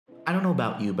don't know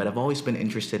about you, but I've always been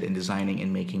interested in designing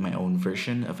and making my own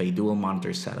version of a dual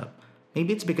monitor setup.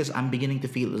 Maybe it's because I'm beginning to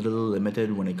feel a little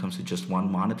limited when it comes to just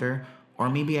one monitor, or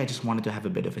maybe I just wanted to have a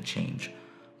bit of a change.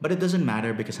 But it doesn't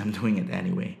matter because I'm doing it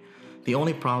anyway. The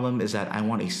only problem is that I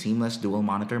want a seamless dual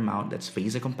monitor mount that's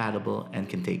VESA compatible and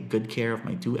can take good care of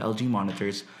my two LG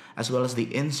monitors as well as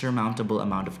the insurmountable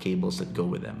amount of cables that go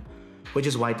with them. Which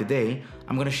is why today,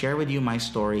 I'm going to share with you my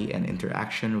story and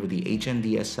interaction with the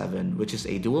HNDS7, which is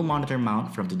a dual monitor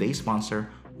mount from today's sponsor,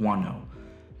 Huanuo.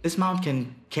 This mount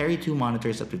can carry two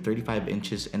monitors up to 35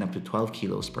 inches and up to 12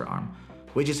 kilos per arm,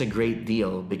 which is a great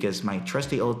deal because my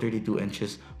trusty old 32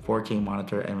 inches 4K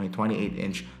monitor and my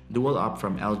 28-inch dual op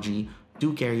from LG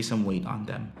do carry some weight on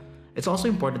them. It's also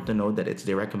important to note that its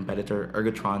direct competitor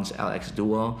Ergotron's LX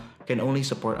Dual can only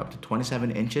support up to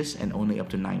 27 inches and only up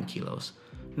to 9 kilos.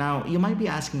 Now, you might be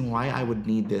asking why I would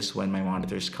need this when my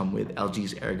monitors come with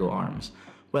LG's Ergo arms.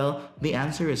 Well, the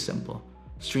answer is simple: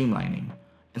 streamlining.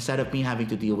 Instead of me having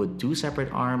to deal with two separate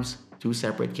arms, two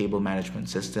separate cable management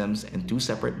systems, and two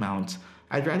separate mounts,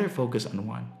 I'd rather focus on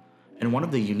one. And one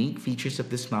of the unique features of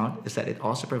this mount is that it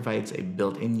also provides a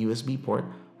built-in USB port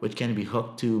which can be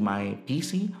hooked to my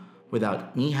PC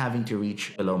without me having to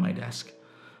reach below my desk.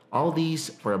 All these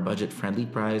for a budget-friendly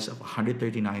price of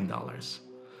 $139.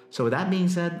 So with that being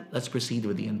said, let's proceed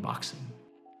with the unboxing.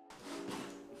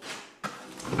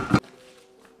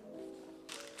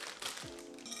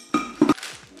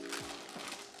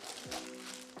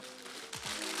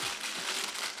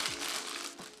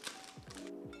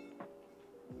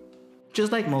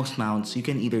 Just like most mounts, you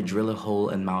can either drill a hole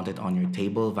and mount it on your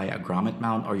table via a grommet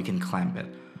mount, or you can clamp it.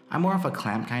 I'm more of a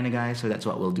clamp kind of guy, so that's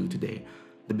what we'll do today.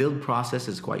 The build process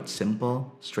is quite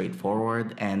simple,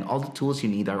 straightforward, and all the tools you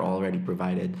need are already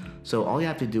provided, so all you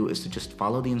have to do is to just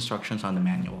follow the instructions on the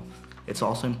manual. It's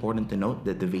also important to note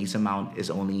that the VESA mount is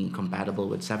only compatible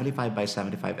with 75 by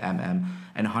 75 mm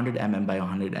and 100 mm by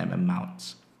 100 mm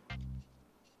mounts.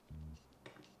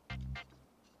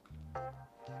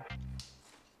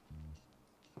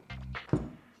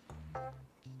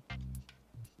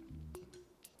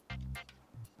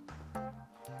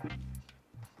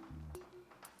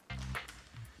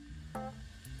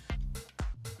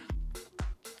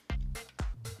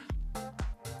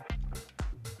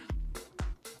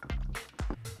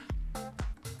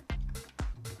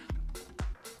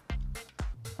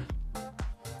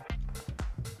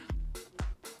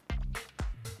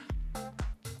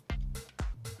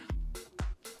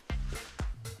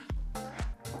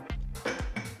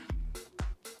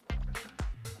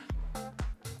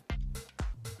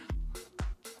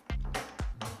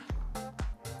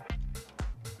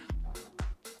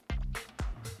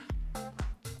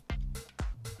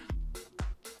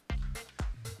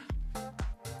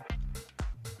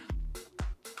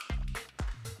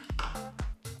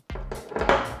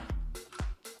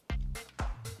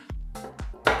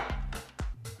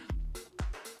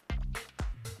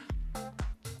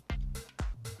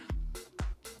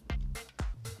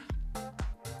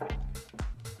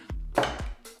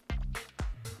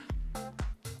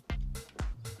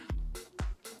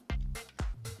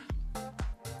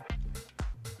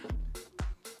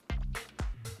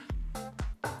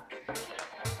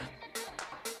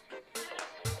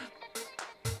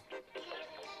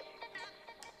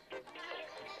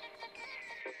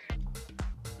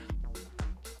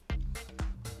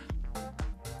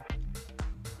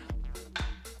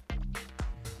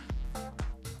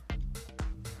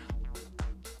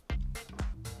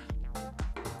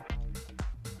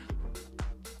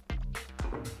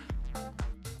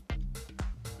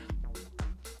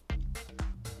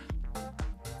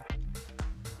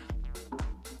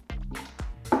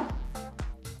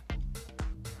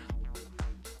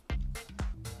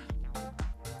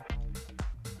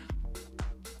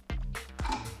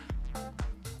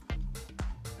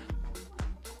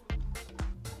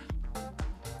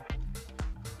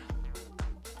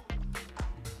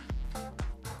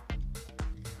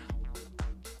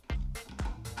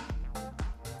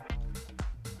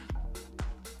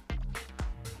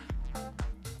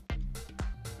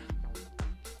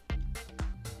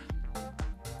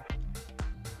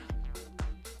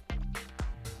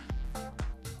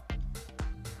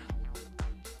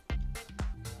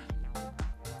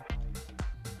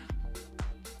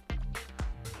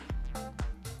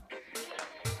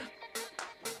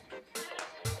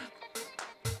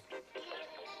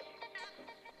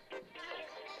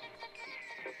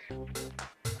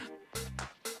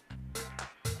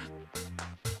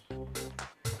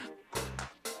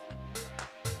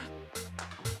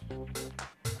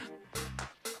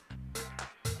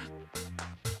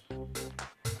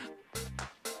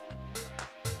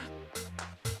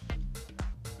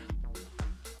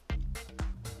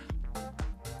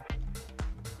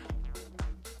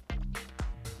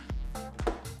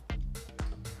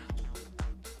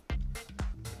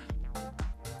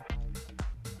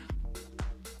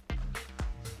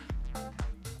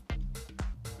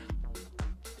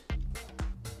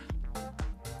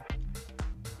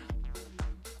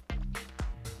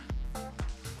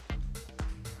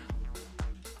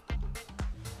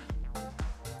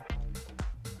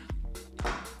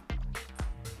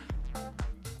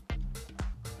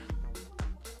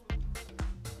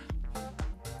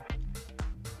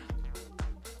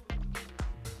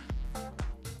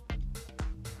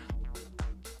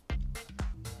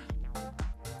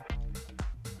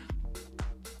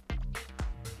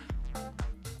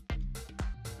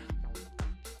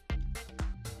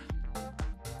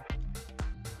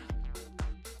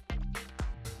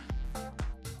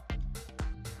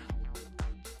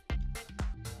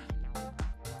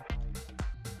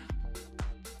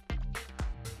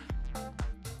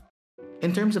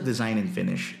 In terms of design and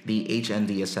finish, the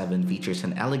HNDS7 features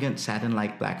an elegant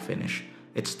satin-like black finish.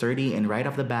 It's sturdy and right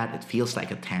off the bat, it feels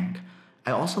like a tank. I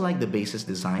also like the base's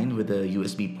design with the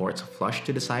USB ports flush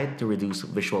to the side to reduce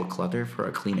visual clutter for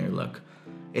a cleaner look.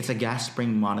 It's a gas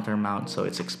spring monitor mount, so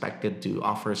it's expected to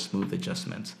offer smooth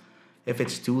adjustments. If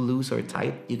it's too loose or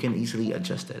tight, you can easily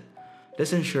adjust it.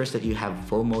 This ensures that you have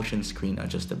full motion screen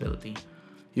adjustability.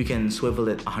 You can swivel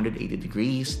it 180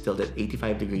 degrees, tilt it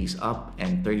 85 degrees up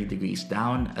and 30 degrees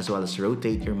down, as well as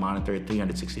rotate your monitor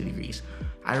 360 degrees.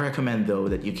 I recommend though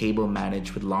that you cable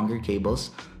manage with longer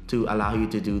cables to allow you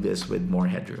to do this with more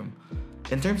headroom.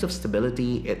 In terms of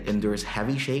stability, it endures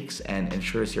heavy shakes and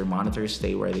ensures your monitors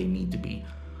stay where they need to be.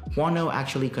 Huanuo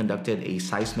actually conducted a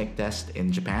seismic test in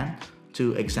Japan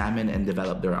to examine and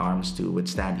develop their arms to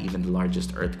withstand even the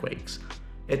largest earthquakes.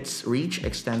 Its reach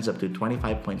extends up to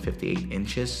 25.58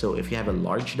 inches, so if you have a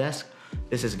large desk,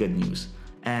 this is good news.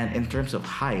 And in terms of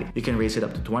height, you can raise it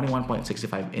up to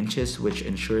 21.65 inches, which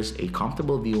ensures a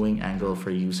comfortable viewing angle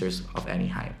for users of any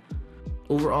height.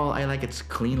 Overall, I like its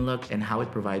clean look and how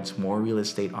it provides more real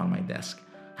estate on my desk.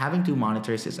 Having two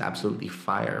monitors is absolutely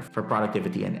fire for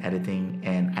productivity and editing,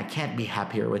 and I can't be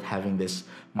happier with having this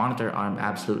monitor arm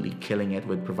absolutely killing it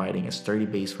with providing a sturdy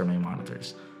base for my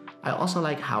monitors. I also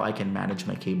like how I can manage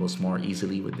my cables more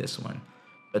easily with this one.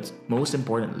 But most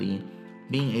importantly,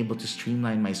 being able to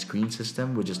streamline my screen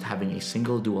system with just having a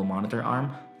single dual monitor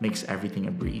arm makes everything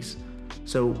a breeze.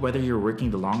 So whether you're working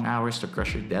the long hours to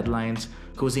crush your deadlines,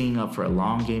 cozying up for a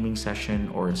long gaming session,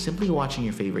 or simply watching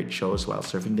your favorite shows while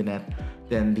surfing the net,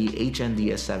 then the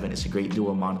HNDS7 is a great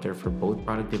dual monitor for both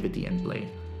productivity and play.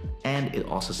 And it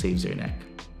also saves your neck.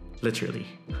 Literally.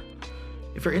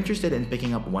 If you're interested in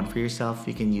picking up one for yourself,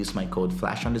 you can use my code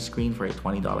FLASH on the screen for a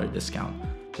 $20 discount.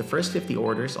 The first 50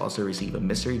 orders also receive a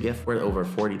mystery gift worth over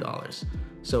 $40.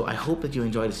 So I hope that you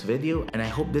enjoyed this video, and I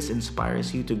hope this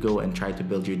inspires you to go and try to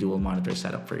build your dual monitor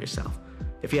setup for yourself.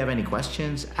 If you have any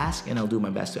questions, ask and I'll do my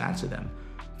best to answer them.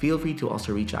 Feel free to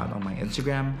also reach out on my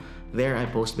Instagram. There I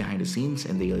post behind the scenes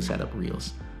and daily setup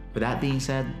reels. With that being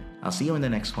said, I'll see you in the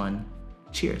next one.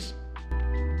 Cheers!